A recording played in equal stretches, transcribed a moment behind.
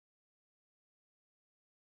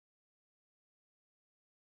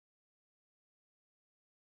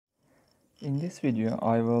In this video,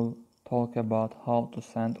 I will talk about how to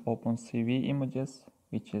send Opencv images,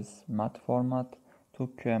 which is math format, to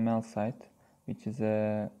QML site, which is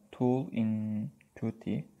a tool in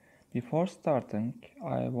Qt. Before starting,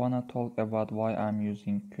 I wanna talk about why I'm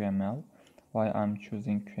using QML, why I'm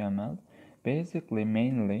choosing QML. Basically,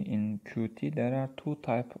 mainly in Qt, there are two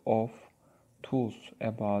types of tools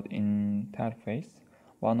about interface.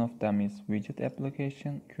 One of them is widget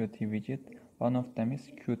application, Qt widget. One of them is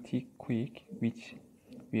Qt quick, which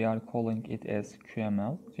we are calling it as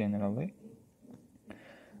QML generally.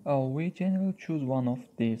 We generally choose one of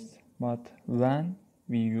these, but when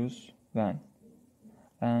we use when.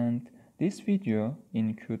 And this video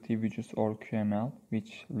in Qt widgets or QML,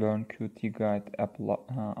 which Learn Qt guide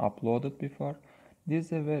uploaded before, this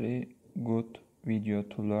is a very good video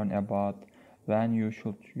to learn about when you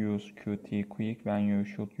should use Qt quick, when you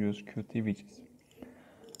should use Qt widgets.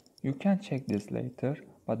 You can check this later,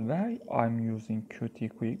 but why I'm using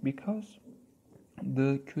Qt quick, because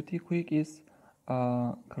the Qt quick is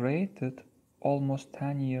created almost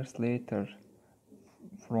 10 years later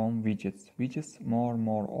from widgets. Widgets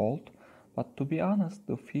more old, but to be honest,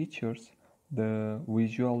 the features, the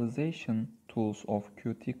visualization tools of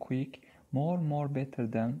Qt quick more better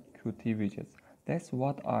than Qt widgets. That's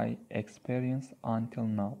what I experienced until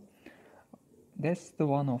now. That's the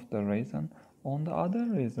one of the reason. On the other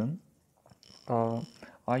reason,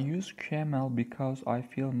 I use QML because I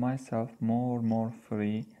feel myself more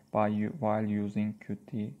free while using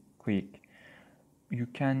Qt quick. You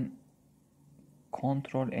can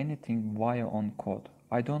control anything via on code.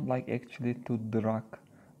 I don't like actually to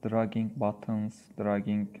dragging buttons,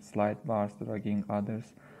 dragging slide bars, dragging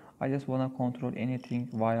others. I just wanna control anything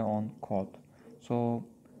via on code. So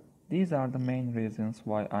these are the main reasons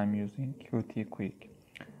why I'm using Qt quick.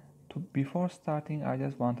 Before starting, I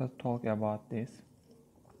just want to talk about this.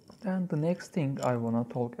 Then the next thing I want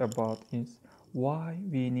to talk about is why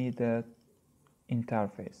we need an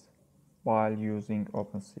interface while using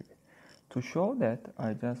Opencv. To show that,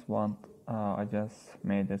 I just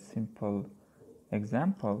made a simple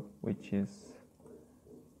example, which is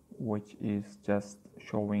just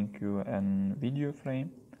showing you a video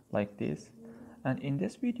frame like this. And in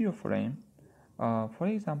this video frame, for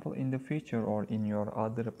example, in the future or in your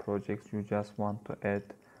other projects, you just want to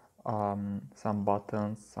add some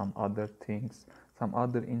buttons, some other things, some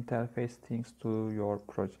other interface things to your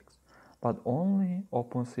projects. But only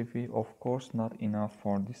Opencv, of course, not enough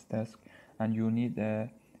for this task, and you need a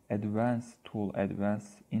advanced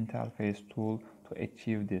interface tool to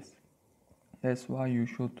achieve this. That's why you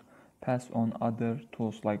should pass on other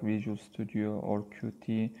tools like Visual Studio or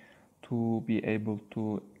Qt to be able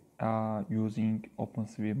to using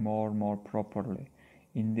Opencv more properly.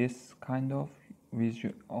 In this kind of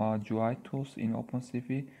GUI tools in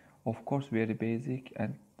Opencv, of course, very basic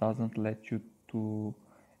and doesn't let you to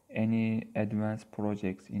any advanced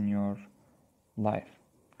projects in your life.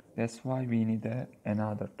 That's why we need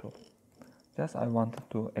another tool. Just I wanted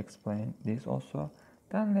to explain this also.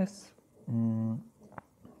 Then let's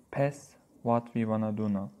pass what we wanna do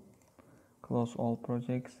now. Close all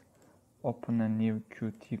projects, open a new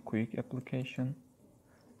Qt quick application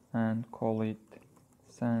and call it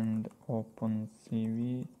send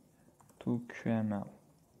Opencv to QML.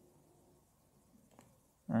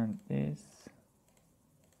 And this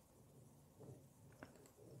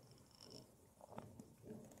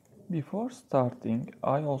before starting,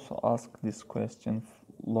 I also asked this question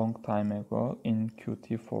long time ago in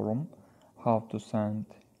Qt forum, how to send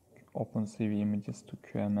Opencv images to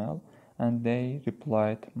QML, and they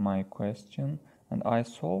replied my question and I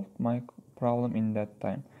solved my problem in that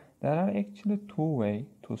time. There are actually two ways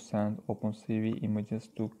to send Opencv images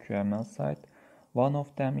to QML site. One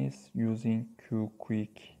of them is using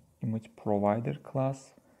QQuick image provider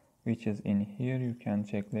class, which is in here, you can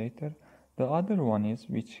check later. The other one is,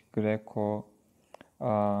 which Greco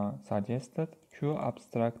suggested,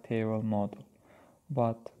 QAbstract table model.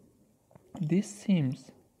 But this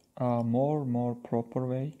seems more proper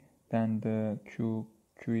way than the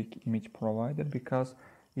QQuick image provider, because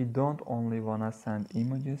we don't only wanna send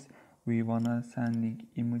images, we wanna sending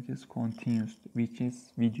images continuously, which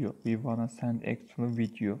is video. We wanna send actual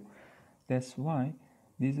video. That's why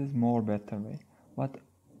this is more better way. But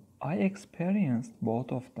I experienced both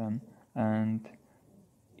of them, and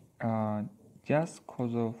just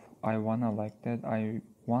cause of I wanna like that, I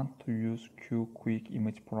want to use QQuick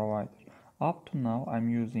image provider. Up to now I'm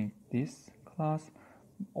using this class.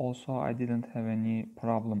 Also, I didn't have any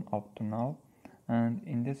problem up to now, and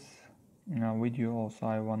in this video also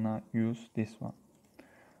I wanna use this one.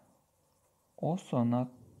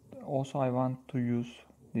 Also I want to use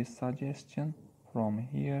this suggestion from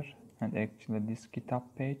here, and actually this GitHub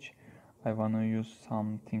page. I want to use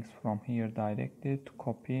some things from here directly to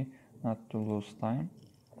copy, not to lose time.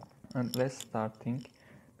 And let's starting.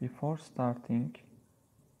 Before starting,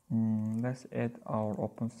 let's add our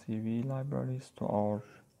Opencv libraries to our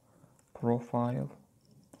profile.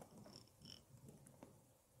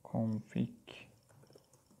 Config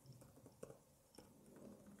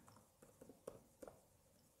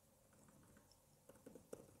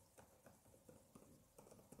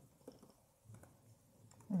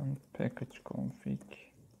and package config.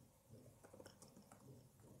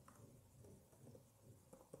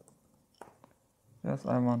 Yes,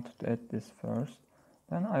 I wanted to add this first.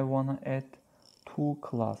 Then I want to add two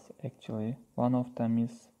classes actually. One of them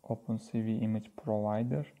is Opencv image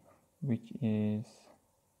provider, which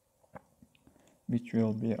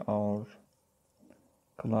will be our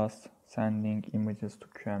class sending images to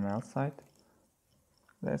QML site.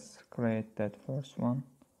 Let's create that first one.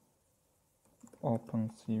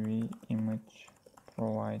 Opencv image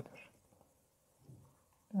provider.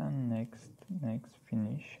 Then next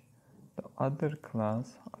finish. The other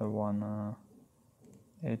class I wanna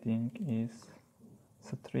adding is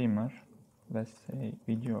streamer. Let's say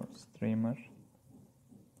video streamer.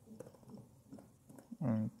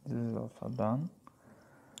 And this is also done.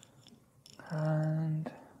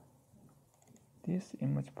 And this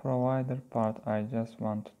image provider part I just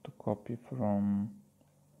wanted to copy from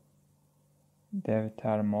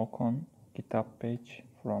dev.thermocon GitHub page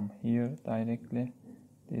from here directly.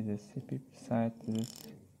 This is CPP site, this is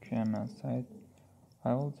QML site.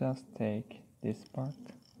 I will just take this part,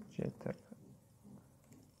 jitter,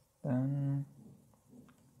 then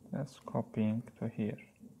just copying to here.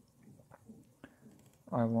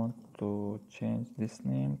 I want to change this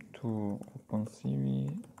name to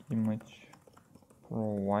Opencv image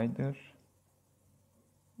provider.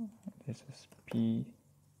 This is P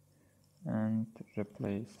and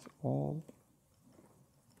replace all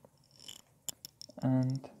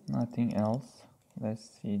and nothing else.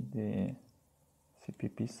 Let's see the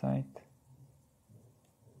CPP site.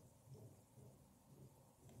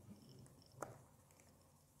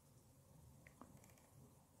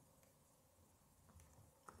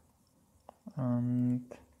 And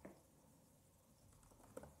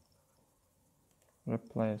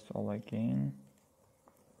replace all again,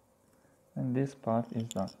 and this part is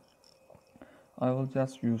done. I will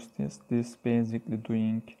just use this basically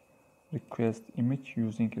doing request image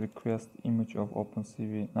using request image of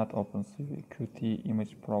Opencv, not Opencv, Qt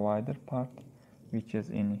image provider part, which is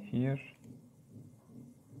in here,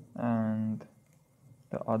 and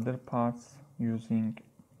the other parts using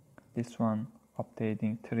this one,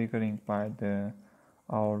 updating, triggering by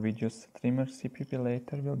our video streamer CPP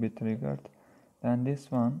later will be triggered. Then this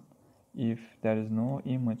one, if there is no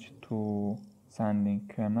image to sending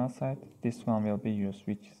QML site, this one will be used,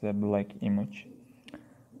 which is a black image.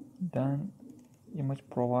 Then image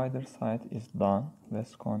provider site is done.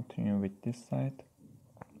 Let's continue with this site.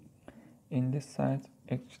 In this site,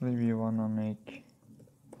 actually we wanna make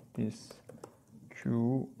this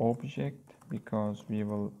Q object because we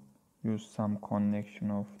will use some connection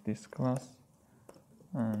of this class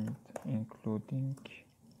and including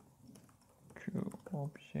Q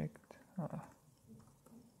object.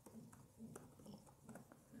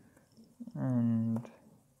 And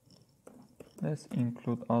let's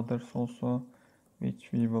include others also,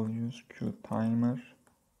 which we will use Q timer.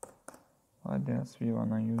 What else we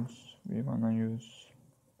wanna use? We wanna use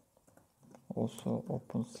also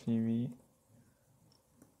Opencv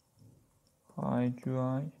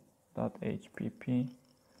UI.hpp,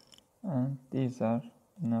 and these are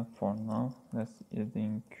enough for now. Let's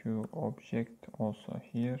adding Q object also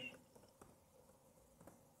here.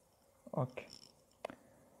 Okay.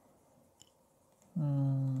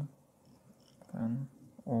 Then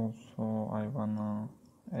also I wanna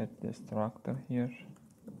add the structure here.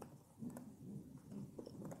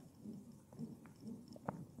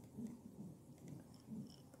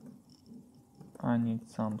 I need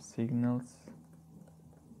some signals.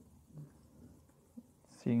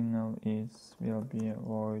 Signal will be a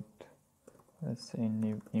void, let's say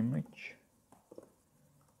new image.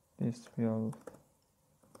 This will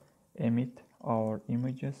emit our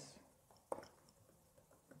images,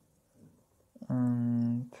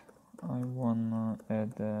 and I wanna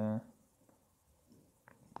add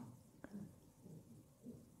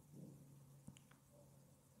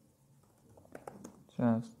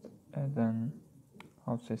just add an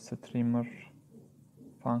streamer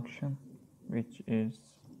function, which is,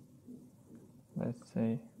 let's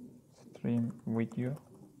say, stream video,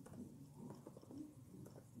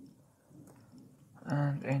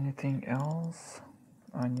 And anything else?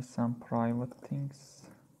 I need some private things,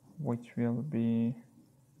 which will be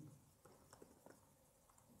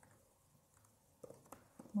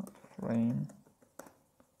frame,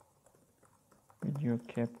 video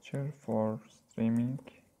capture for streaming,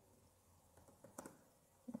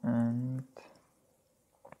 and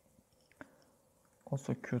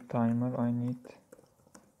also queue timer I need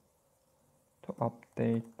to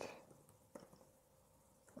update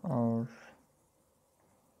our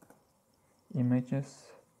images.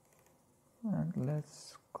 And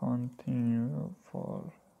let's continue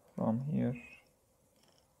from here.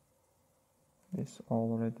 This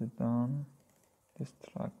already done.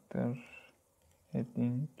 Destructor,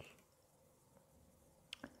 heading.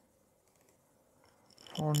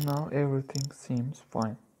 For now everything seems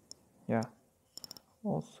fine. Yeah.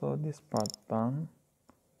 Also this part done.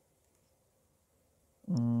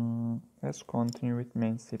 Let's continue with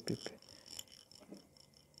main CPP.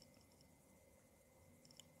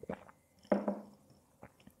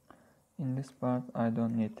 In this part I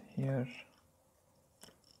don't need here.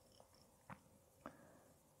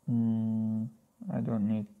 I don't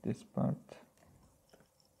need this part.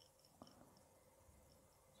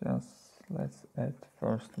 Just let's add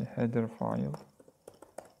firstly header file.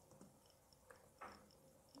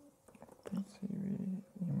 Opencv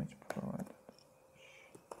image provider.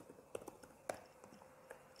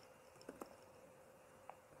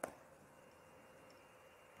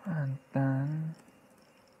 And then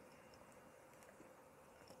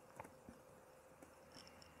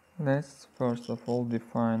let's first of all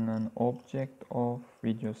define an object of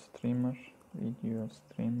video streamer.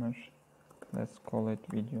 Let's call it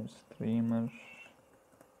video streamer.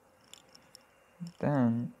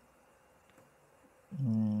 Then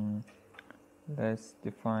let's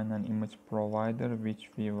define an image provider which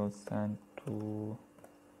we will send to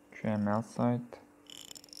QML site.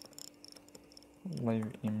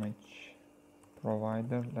 Live image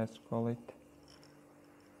provider, let's call it.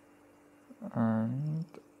 And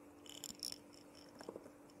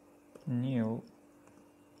new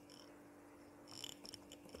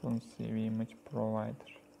Opencv image provider.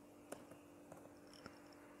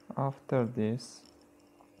 After this,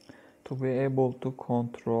 to be able to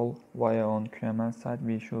control via on QML site,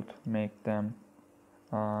 we should make them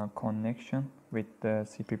connection with the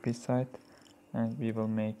CPP site, and we will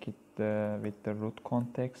make it with the root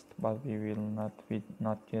context, but we will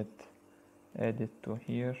not yet add it to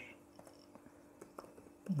here.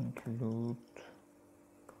 Include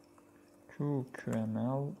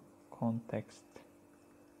QML context.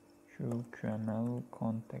 QML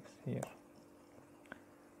context here.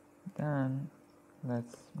 Then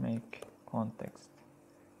let's make context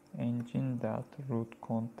engine.root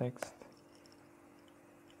context,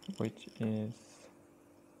 which is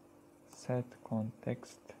set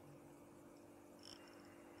context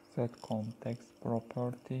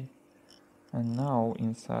property. And now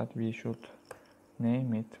inside we should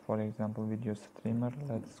name it, for example, video streamer.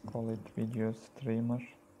 Let's call it video streamer.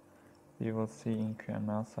 We will see in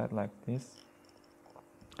QML site like this.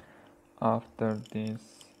 After this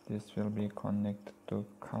will be connected to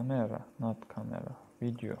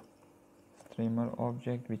video streamer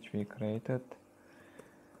object which we created.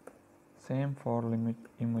 Same for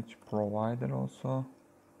image provider also.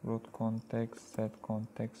 Root context, set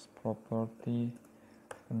context property,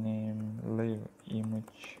 name live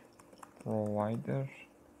image provider,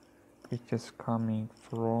 which is coming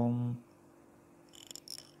from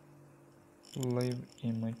live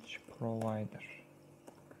image provider.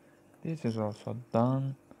 This is also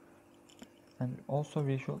done. And also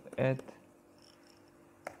we should add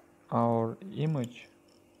our image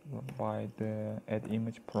by the add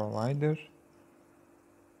image provider.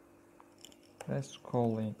 Let's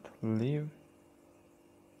call it live,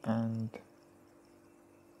 and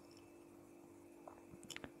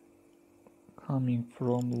coming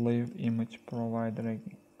from live image provider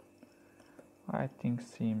again. I think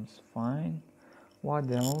seems fine.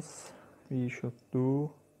 What else we should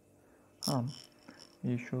do?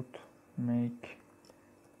 We should make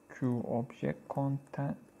QObject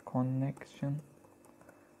connection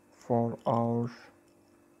for our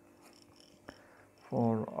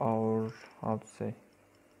how to say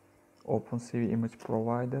Opencv image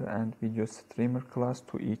provider and video streamer class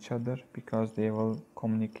to each other, because they will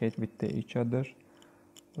communicate with each other.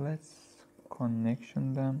 Let's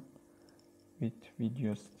connection them with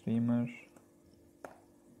video streamer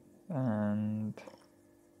and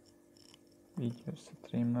video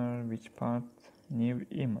streamer. Which part? New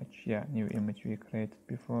image. Yeah, new image we created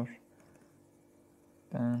before.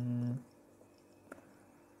 Then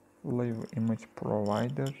live image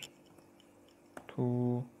provider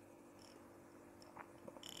to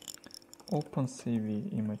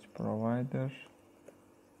Opencv image provider,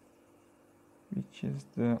 which is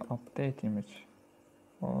the update image,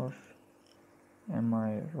 or am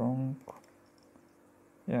I wrong?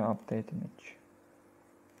 Yeah, update image.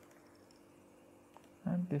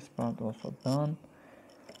 And this part also done.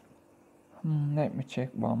 Let me check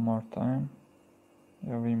one more time.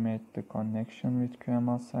 Yeah, we made the connection with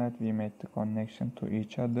QML site, we made the connection to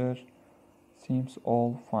each other. Seems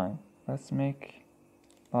all fine. Let's make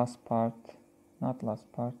last part, not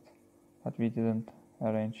last part, but we didn't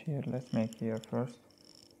arrange here. Let's make here first.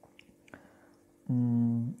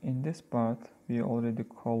 In this part, we already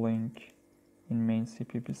calling in main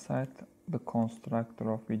CPP site the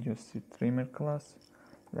constructor of video streamer class.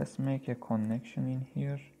 Let's make a connection in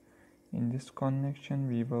here. In this connection,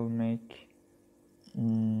 we will make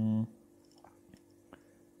we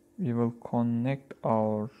will connect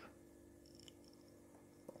our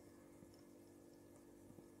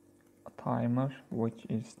timer, which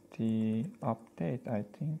is the update, I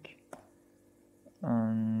think,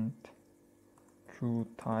 and Q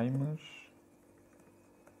timer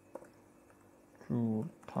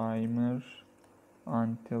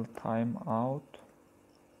until timeout,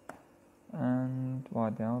 and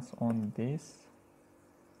what else on this,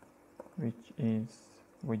 which is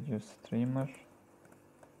video streamer,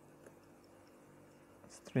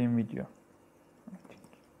 stream video, I think,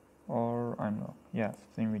 or I'm wrong, yeah,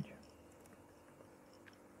 stream video.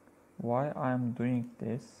 Why I'm doing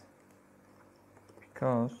this?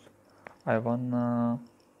 Because I wanna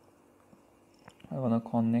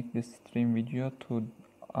connect this stream video to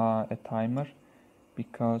a timer,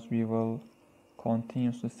 because we will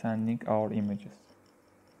continuously sending our images.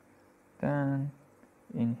 Then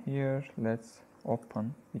in here, let's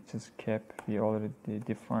open, which is cap we already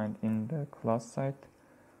defined in the class site.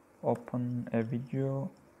 Open a video.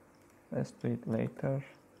 Let's do it later.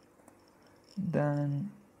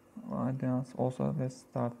 Then what else? Also, let's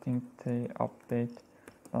starting the update.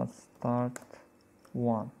 Let's start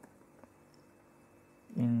 1.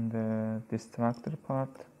 In the destructor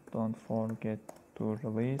part, don't forget to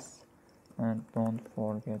release and don't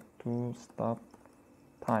forget to stop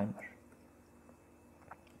timer.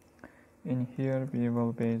 In here we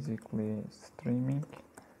will basically streaming.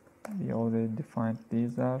 We already defined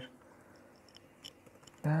these are.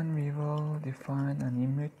 Then we will define an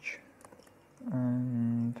image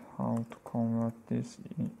and how to convert this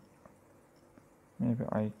in. Maybe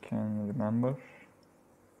I can remember.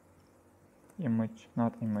 Image,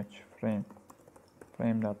 not image, frame.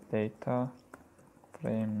 Frame.data,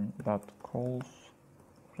 frame.calls,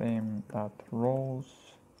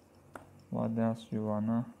 frame.rows. What else you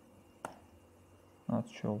wanna? Not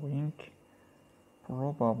showing.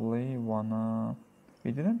 Probably wanna.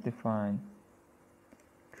 We didn't define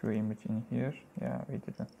Q image in here. Yeah, we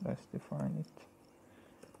didn't. Let's define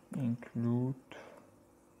it. Include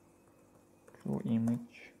Q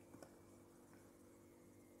image.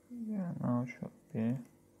 Yeah, now should be.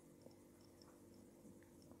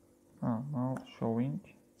 Now showing.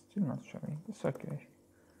 Still not showing. It's okay.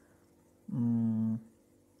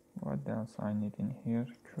 What else I need in here?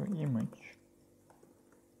 Q image.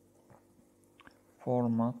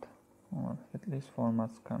 Format, or at least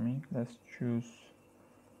formats coming. Let's choose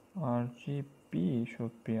RGB.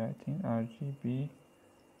 Should be, I think, RGB.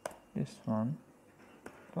 This one.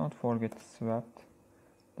 Don't forget swapped.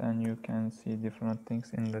 Then you can see different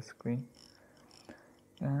things in the screen.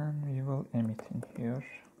 Then we will emit in here.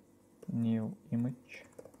 New image.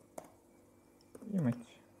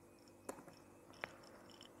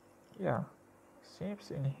 Yeah,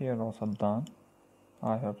 seems in here also done.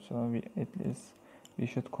 I hope so. We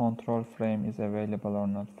should control frame is available or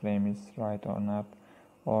not, frame is right or not,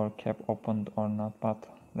 or kept opened or not, but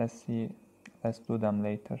let's see, let's do them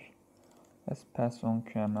later. Let's pass on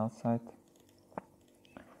QML site.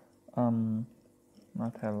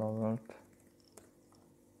 Not hello world.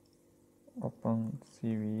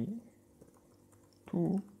 Opencv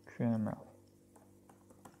to QML.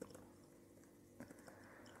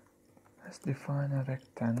 Let's define a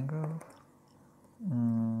rectangle.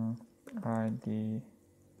 ID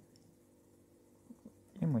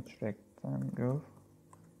image rectangle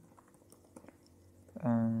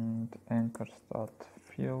and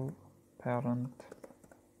anchors.fill parent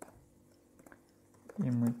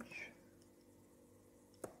image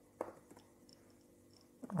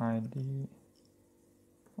ID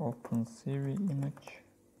Opencv image.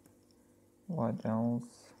 What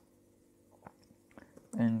else?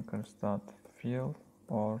 Anchors.fill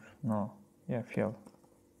or no? Yeah, fill.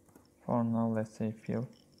 For now, let's say fill.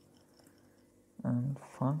 And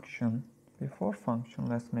function, Before function,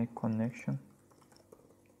 let's make connections.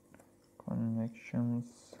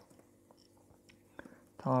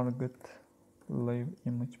 Target live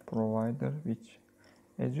image provider, which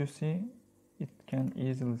as you see, it can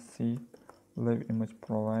easily see live image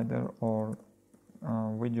provider or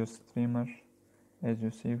video streamer. As you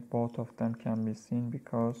see, both of them can be seen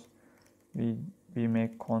because we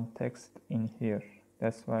make context in here.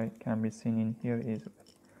 That's why it can be seen in here easily.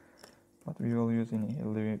 But we will use in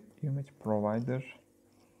live image provider.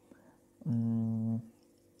 On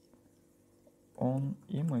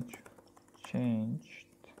image changed.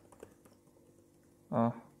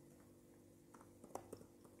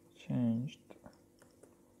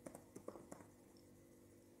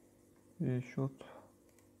 We should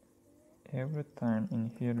every time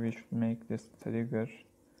in here we should make this trigger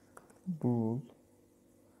bool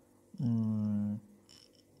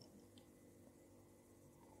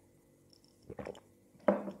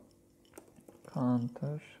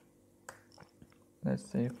counter, let's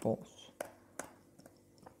say false,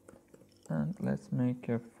 and let's make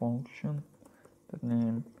a function. The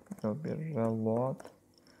name will be reload.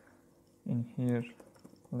 In here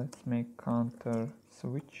let's make counter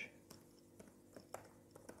switch,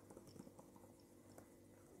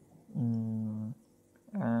 and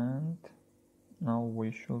now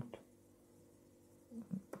we should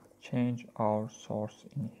change our source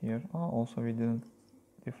in here. Also we didn't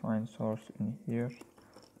define source in here.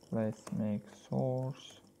 Let's make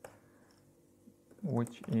source,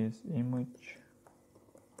 which is image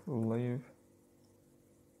live,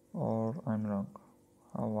 or I'm wrong.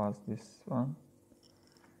 How was this one?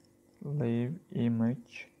 Live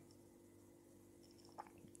image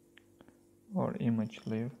or image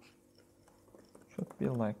live. Should be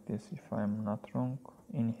like this if I'm not wrong.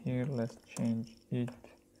 In here let's change it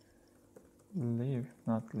live,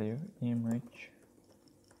 not live, image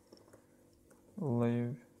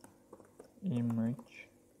live image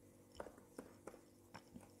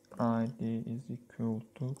id is equal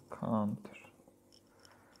to counter.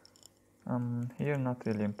 Here not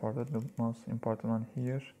really important. The most important one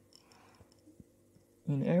here,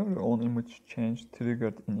 in every on image change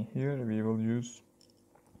triggered in here we will use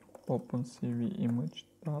Opencv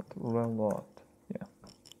image.reload.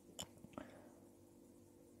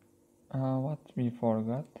 What we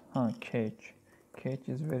forgot? Cache. Cache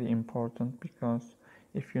is very important because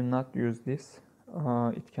if you not use this,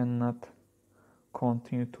 it cannot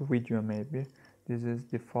continue to video. Maybe this is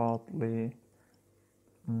defaultly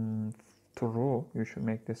true. You should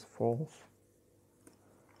make this false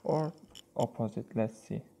or opposite. Let's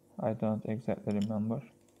see. I don't exactly remember.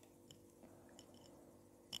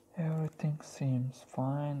 Everything seems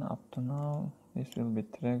fine up to now. This will be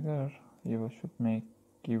trigger. You should make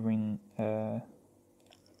giving a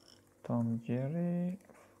Tom Jerry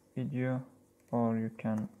video, or you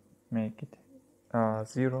can make it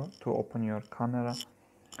 0 to open your camera.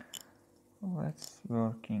 Let's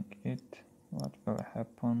working it. What will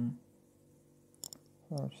happen?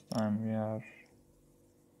 First time we are,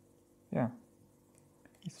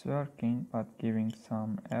 it's working but giving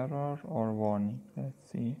some error or warning.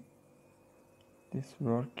 Let's see. This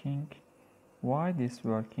working. Why this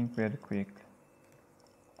working very quickly?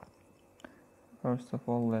 First of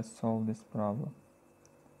all, let's solve this problem.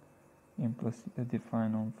 Implicitly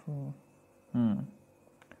define on full.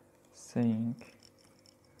 Saying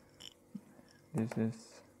this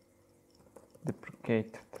is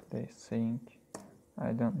deprecated. They saying,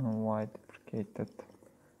 I don't know why deprecated.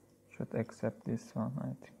 Should accept this one,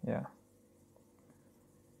 I think.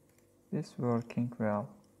 This working well.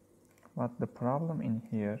 But the problem in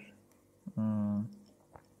here,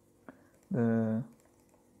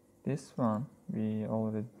 this one we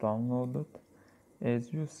already downloaded.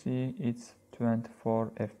 As you see, it's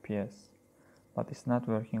 24 FPS, but it's not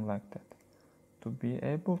working like that. To be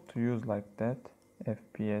able to use like that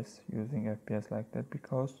using FPS like that,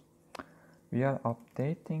 because we are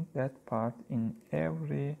updating that part in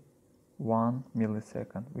every 1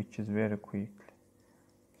 millisecond, which is very quickly.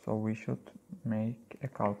 So we should make a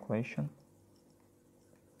calculation.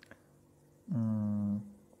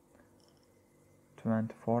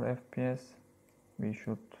 24 FPS, we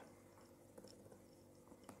should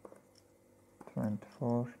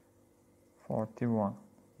 24 41.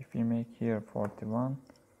 If we make here 41,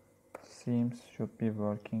 seems should be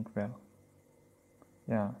working well.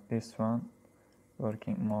 This one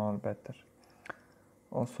working more better.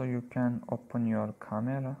 Also you can open your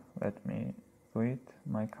camera. Let me do it.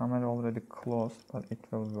 My camera already closed, but it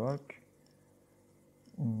will work.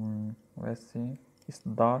 Let's see. It's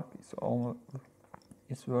dark.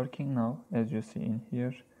 It's working now. As you see in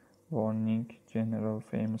here, warning, general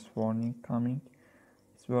famous warning coming.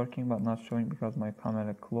 It's working but not showing because my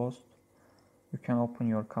camera closed. You can open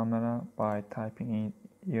your camera by typing in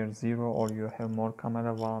year 0, or you have more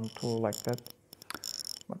camera 1, 2, like that.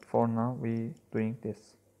 But for now we doing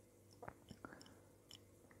this.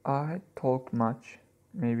 I talk much,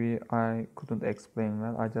 maybe I couldn't explain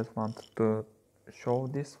well. I just wanted to show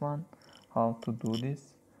this one, how to do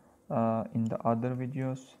this in the other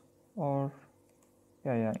videos, or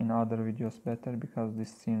in other videos better, because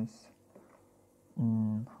this seems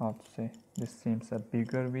how to say, this seems a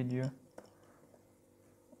bigger video.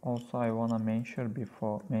 Also, I wanna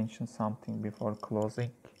mention something before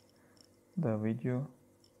closing the video.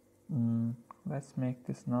 Let's make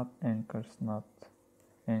this not anchors field.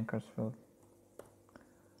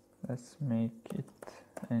 Let's make it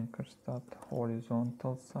anchors dot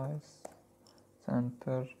horizontal size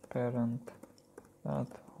center parent dot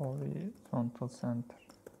horizontal center.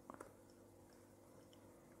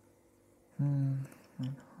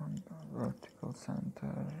 Vertical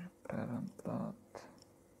center parent dot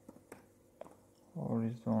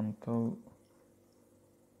horizontal,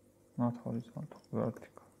 not horizontal,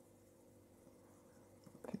 vertical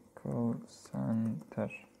center,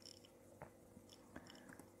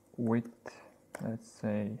 width, let's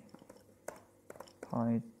say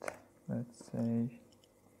height, let's say.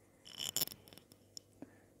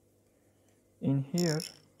 In here,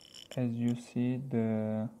 as you see,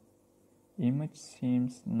 the image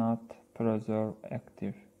seems not preserve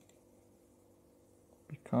active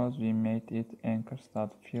because we made it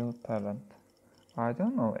anchors.fill parent. I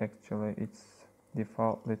don't know actually it's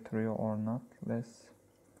defaultly true or not. Let's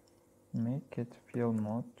make it fill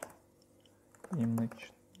mode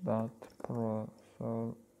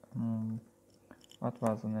image.preserve. What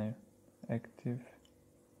was the name? Active.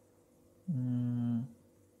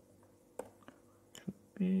 Should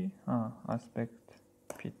be aspect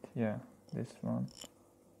fit. Yeah, this one.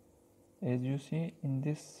 As you see in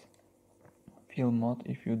this fill mode,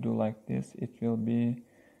 if you do like this, it will be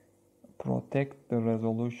protect the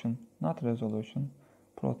resolution, not resolution,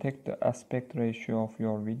 protect the aspect ratio of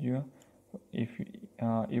your video. If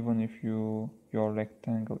even if your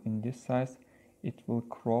rectangle in this size, it will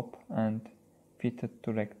crop and fit it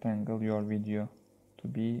to rectangle your video to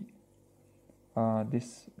be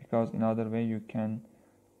this, because in other way you can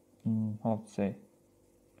how to say,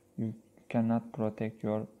 you cannot protect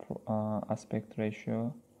your aspect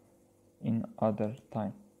ratio in other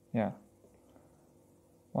time. Yeah,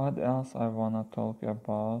 what else I wanna talk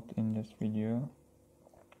about in this video?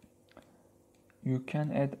 You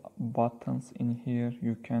can add buttons in here.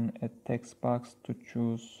 You can add text box to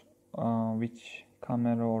choose which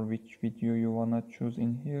camera or which video you wanna choose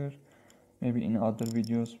in here. Maybe in other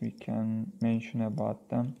videos we can mention about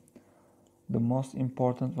them. The most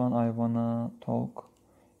important one I wanna talk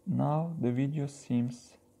now. The video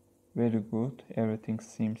seems very good, everything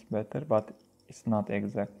seems better, but it's not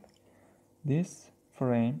exactly. This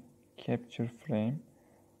frame, capture frame,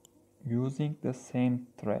 using the same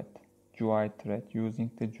thread, GUI thread, using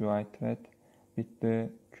the GUI thread with the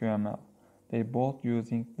QML, they both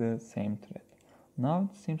using the same thread. Now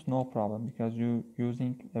it seems no problem because you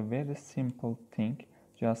using a very simple thing,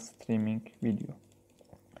 just streaming video.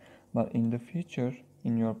 But in the future,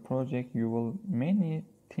 in your project, you will many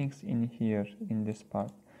things in here, in this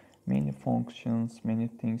part, many functions, many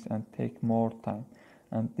things, and take more time,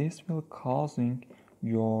 and this will causing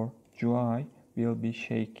your GUI will be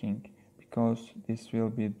shaking, because this will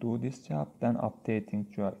be do this job then updating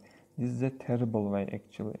GUI. This is a terrible way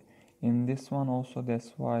actually. In this one also,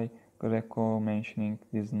 that's why Greco mentioning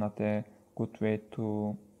this is not a good way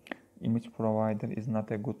to, image provider is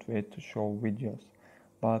not a good way to show videos.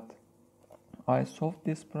 But I solved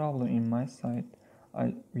this problem in my site.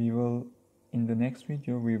 We will, in the next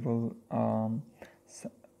video, we will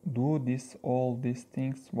do all these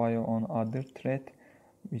things via on other thread,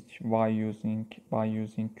 which by using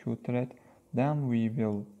Q thread. Then we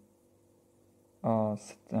will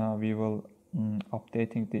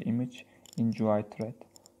updating the image in GUI thread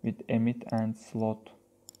with emit and slot,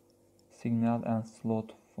 signal and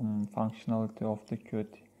slot functionality of the Qt.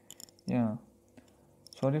 Yeah.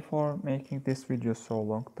 Sorry for making this video so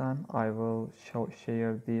long time. I will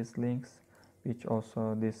share these links, which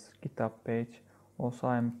also this GitHub page. Also,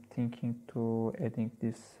 I'm thinking to adding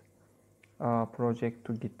this project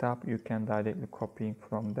to GitHub. You can directly copying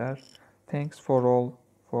from there. Thanks for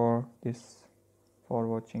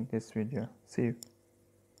watching this video. See you.